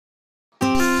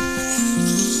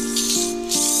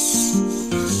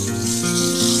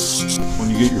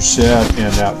get your set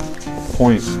and that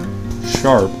point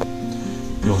sharp,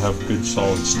 you'll have good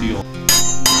solid steel.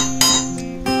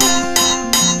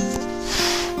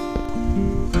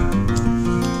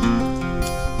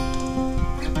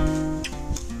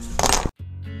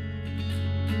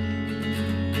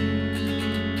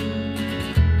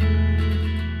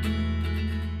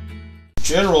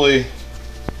 Generally,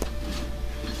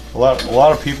 a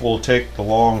lot of people will take the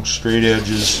long straight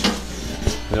edges.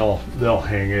 They'll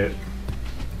hang it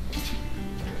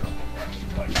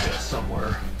like this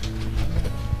somewhere,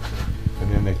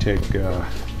 and then they take a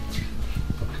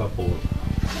couple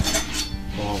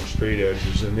of long straight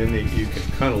edges, and then you can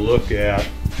kind of look at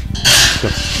to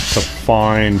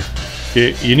find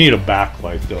it. You need a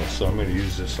backlight though, so I'm going to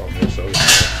use this on this other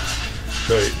side.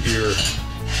 So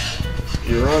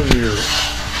you're on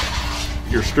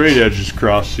your straight edges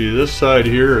cross. See, this side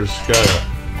here has got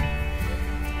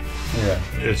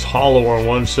it's hollow on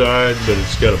one side, but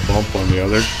it's got a bump on the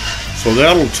other. So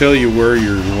that'll tell you where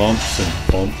your lumps and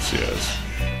bumps is.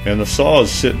 And the saw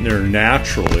is sitting there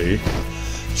naturally,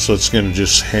 so it's going to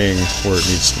just hang where it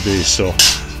needs to be. So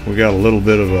we got a little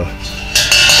bit of a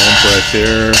bump right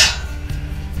there,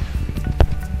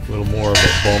 a little more of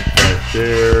a bump right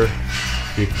there.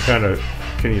 You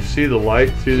can you see the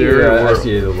light through there? Yeah, I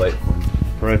see the light point.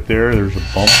 Right there, there's a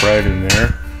bump right in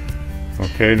there.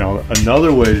 Okay, now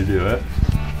another way to do it,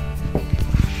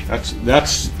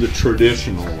 that's the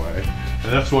traditional way,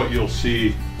 and that's what you'll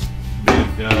see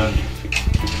being done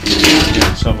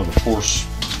in some of the Forest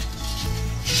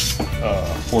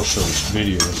Service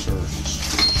videos or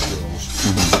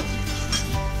shows.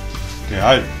 Okay,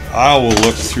 I will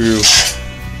look through,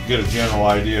 get a general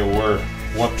idea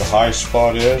what the high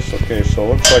spot is. Okay, so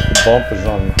it looks like the bump is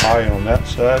on high on that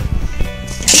side.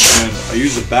 And I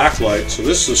use a backlight, so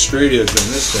this is a straight edge on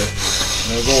this side.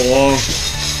 And I'll go along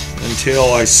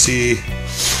until I see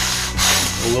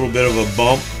a little bit of a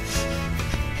bump.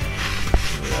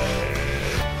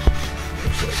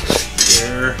 Looks like right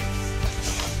there.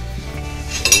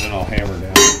 And then I'll hammer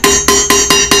down.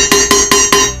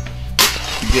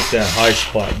 You get that high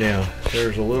spot down.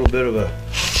 There's a little bit of a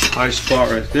high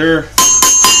spot right there.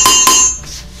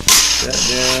 That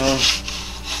down.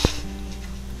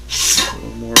 A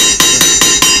little more.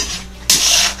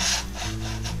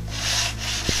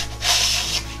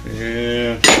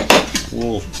 And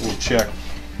we'll check,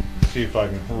 see if I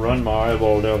can run my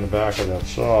eyeball down the back of that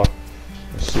saw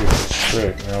and see if it's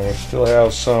straight. Now we still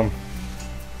have some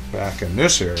back in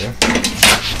this area. A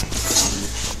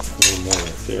little more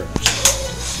right there.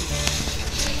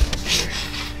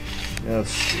 Now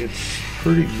it's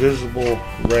pretty visible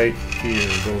right here.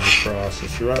 It goes across.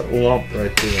 It's right lump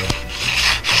right there.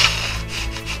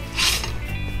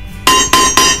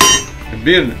 And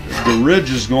being the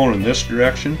ridge is going in this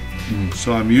direction,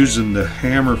 so I'm using the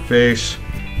hammer face,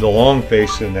 the long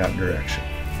face in that direction.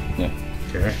 Yeah.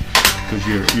 Okay. Because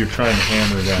you're trying to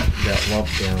hammer that lump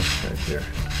down right there.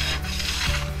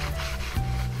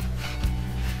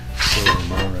 So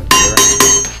one right there.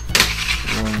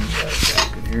 One right back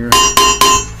in here.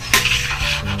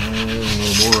 And a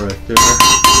little more right there.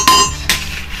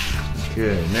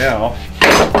 Okay, now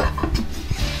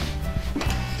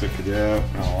pick it out.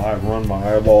 Now I run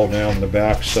my eyeball down the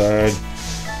back side,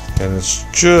 and it's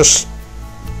just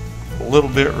a little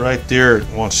bit right there. It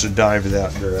wants to dive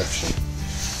that direction.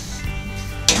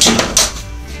 So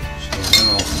then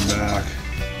I'll come back.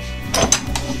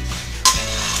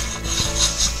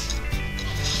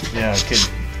 Yeah,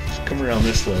 come around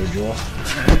this way, Joel.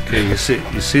 Okay, you see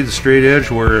the straight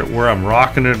edge where I'm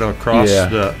rocking it across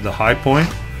the high point?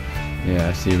 Yeah,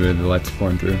 I see where the light's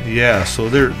pouring through. Yeah, so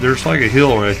there's like a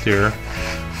hill right there.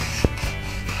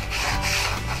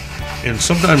 And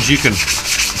sometimes you can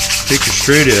take your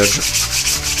straight edge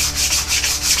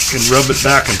and rub it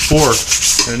back and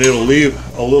forth, and it'll leave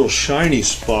a little shiny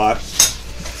spot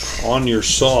on your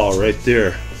saw right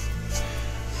there.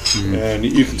 And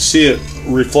you can see it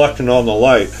reflecting on the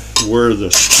light where the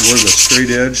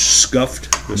straight edge scuffed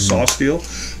the saw steel.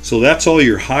 So that's all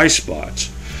your high spots.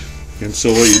 And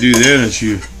so what you do then is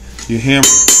you hammer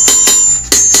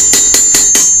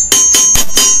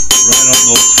right on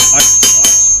those high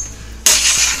spots,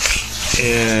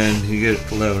 and you get it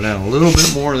to level down a little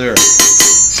bit more there.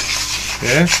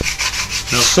 Okay.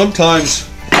 Now sometimes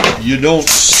you don't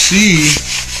see.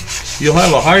 You'll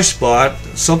have a high spot.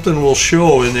 Something will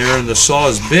show in there, and the saw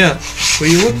is bent. But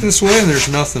you look this way, and there's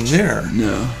nothing there.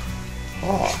 No.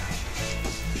 Ah,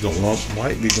 the lump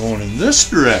might be going in this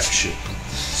direction.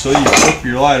 So you flip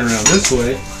your light around this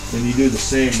way, and you do the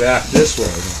same back this way.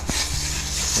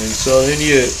 And so then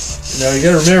now you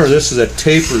got to remember, this is a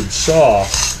tapered saw.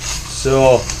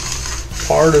 So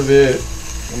part of it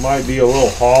might be a little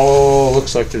hollow.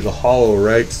 Looks like there's a hollow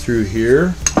right through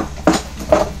here,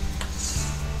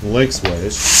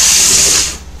 lengthwise.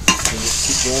 And just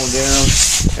keep going down,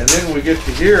 and then we get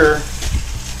to here.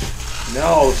 Now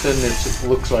all of a sudden it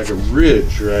looks like a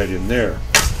ridge right in there.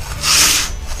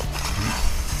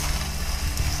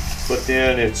 But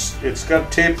then it's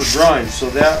got taper grind, so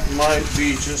that might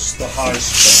be just the high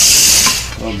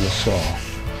spot of the saw.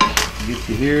 You get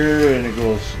to here and it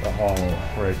goes a hollow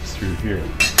right through here.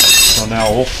 So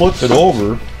now we'll flip it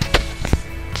over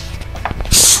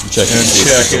Check and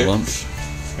check it. Lump.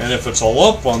 And if it's a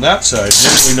lump on that side,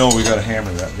 then we know we got to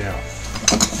hammer that down.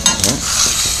 Right.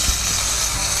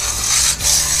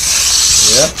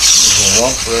 Yep, there's a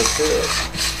lump right there.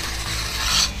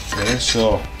 Okay,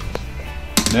 so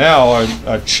now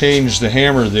I changed the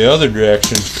hammer the other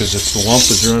direction because it's the lump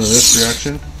is running this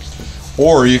direction.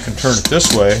 Or you can turn it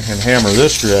this way and hammer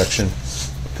this direction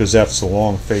because that's the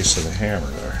long face of the hammer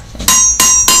there.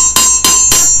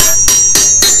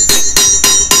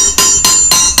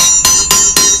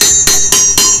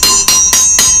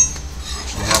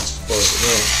 And that's as far as it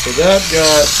goes. So that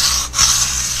got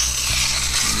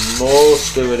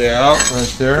most of it out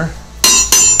right there.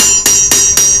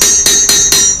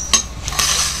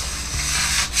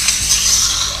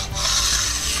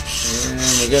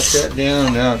 I got that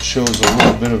down. Now it shows a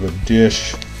little bit of a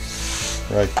dish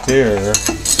right there. I'll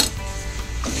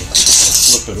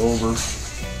flip it over.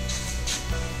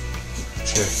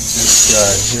 Check this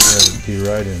guy here. It'd be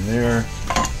right in there.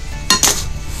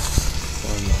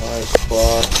 Find the high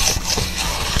spot.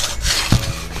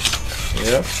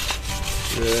 Yep.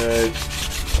 Right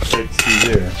through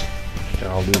there. And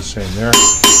I'll do the same there.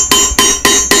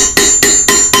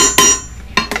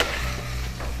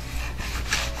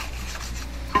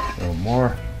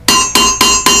 More.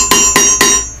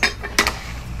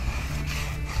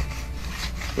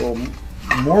 So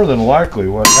more than likely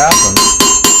what happened,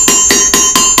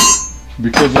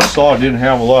 because the saw didn't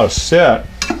have a lot of set,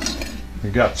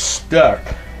 it got stuck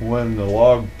when the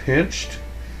log pinched,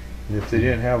 and if they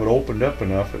didn't have it opened up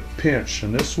enough, it pinched,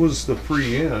 and this was the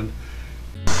free end.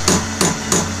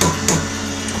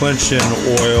 Quenched in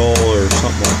oil or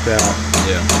something like that.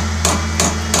 Yeah.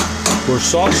 Where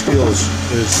soft steel is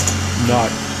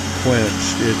not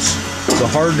quenched, the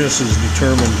hardness is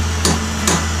determined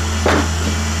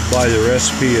by the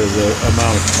recipe of the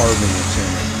amount of carbon that's in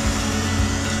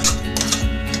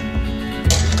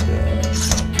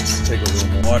it. Take a little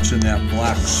more. Watching that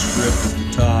black strip at the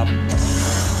top.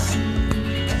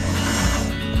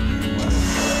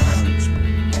 It's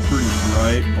pretty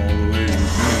bright all the way